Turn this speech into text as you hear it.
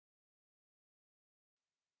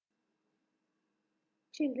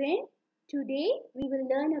Children, today we will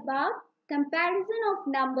learn about comparison of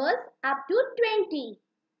numbers up to 20.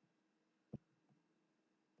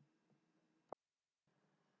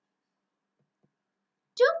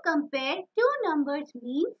 To compare two numbers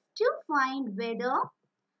means to find whether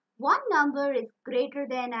one number is greater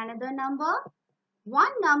than another number,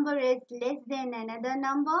 one number is less than another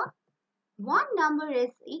number, one number is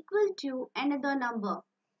equal to another number.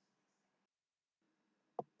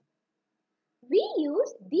 We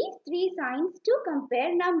use these three signs to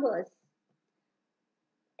compare numbers.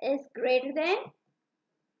 Is greater than,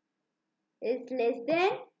 is less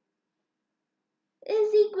than,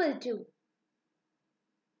 is equal to.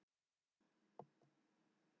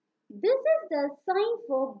 This is the sign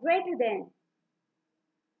for greater than.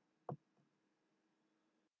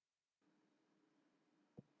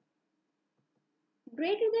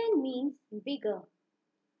 Greater than means bigger.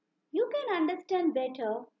 You can understand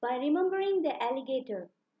better by remembering the alligator.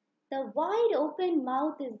 The wide open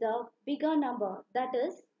mouth is the bigger number, that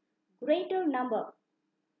is, greater number.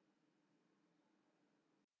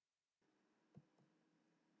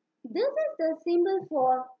 This is the symbol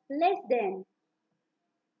for less than.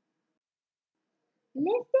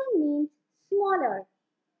 Less than means smaller.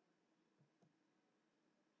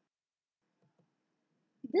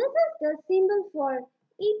 This is the symbol for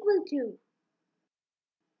equal to.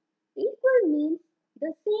 Equal means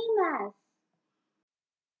the same as.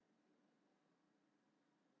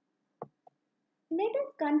 Let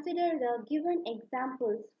us consider the given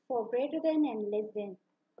examples for greater than and less than.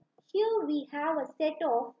 Here we have a set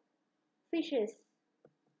of fishes.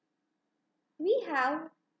 We have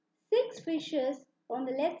 6 fishes on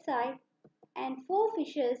the left side and 4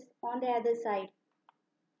 fishes on the other side.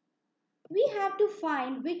 We have to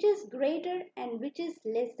find which is greater and which is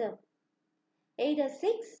lesser, either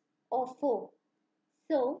 6 or 4.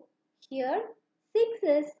 So, here 6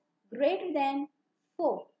 is greater than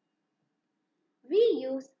 4. We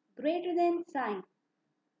use greater than sign.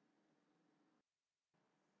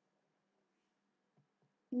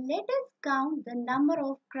 Let us count the number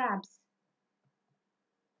of crabs.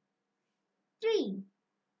 3,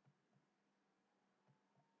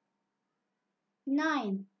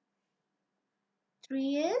 9.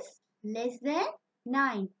 3 is less than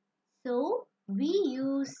 9. So, we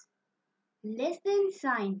use less than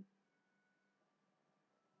sign.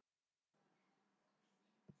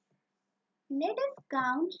 Let us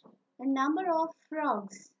count the number of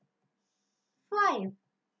frogs. 5,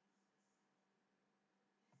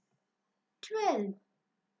 12.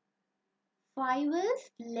 5 is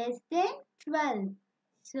less than 12.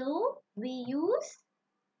 So, we use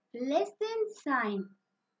less than sign.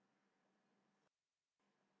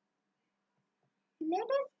 Let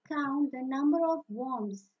us count the number of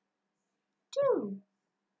worms. 2,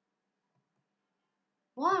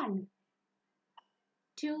 1.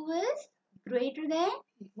 2 is greater than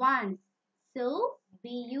 1. So, we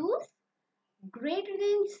use greater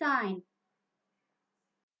than sign.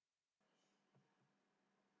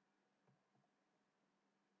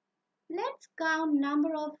 Let's count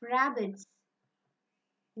number of rabbits.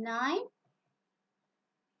 9,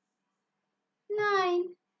 9.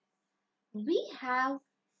 We have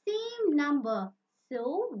same number,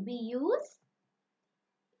 so we use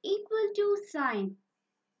equal to sign.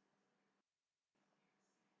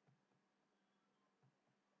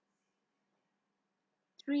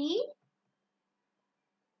 3,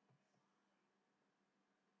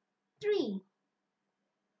 3.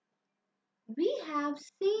 We have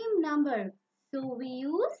same number, so we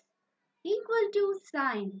use equal to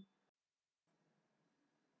sign.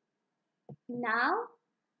 Now,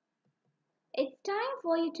 it's time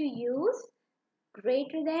for you to use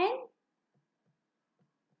greater than,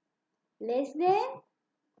 less than,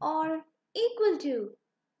 or equal to.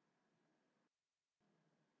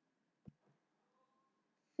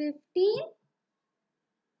 15,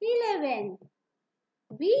 11.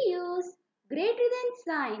 We use greater than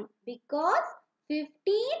sign because 15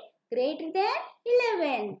 greater than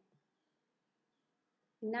 11.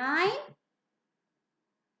 9,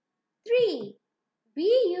 3.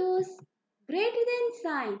 We use greater than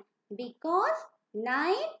sign because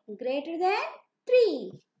 9 greater than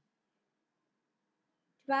 3.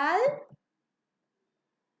 12,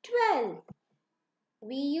 12.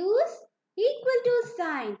 We use equal to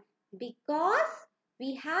sign because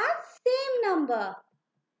we have same number.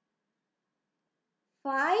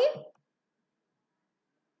 5,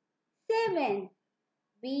 7.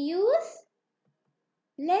 We use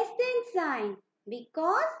less than sign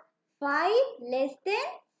because 5 less than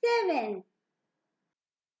 7.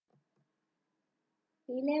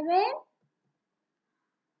 11,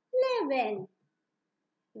 11.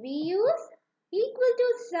 We use equal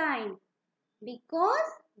to sign because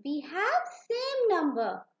we have same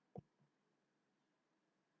number.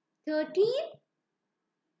 13,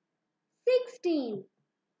 16.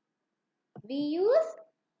 We use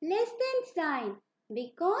less than sign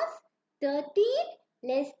because 13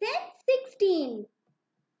 less than 16.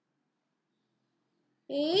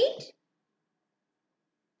 8,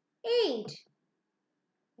 8.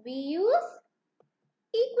 We use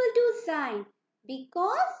equal to sign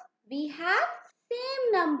because we have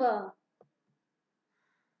same number.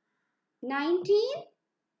 19,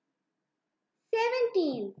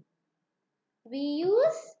 17. We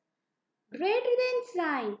use greater than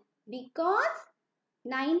sign because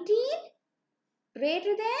 19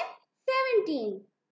 greater than 17.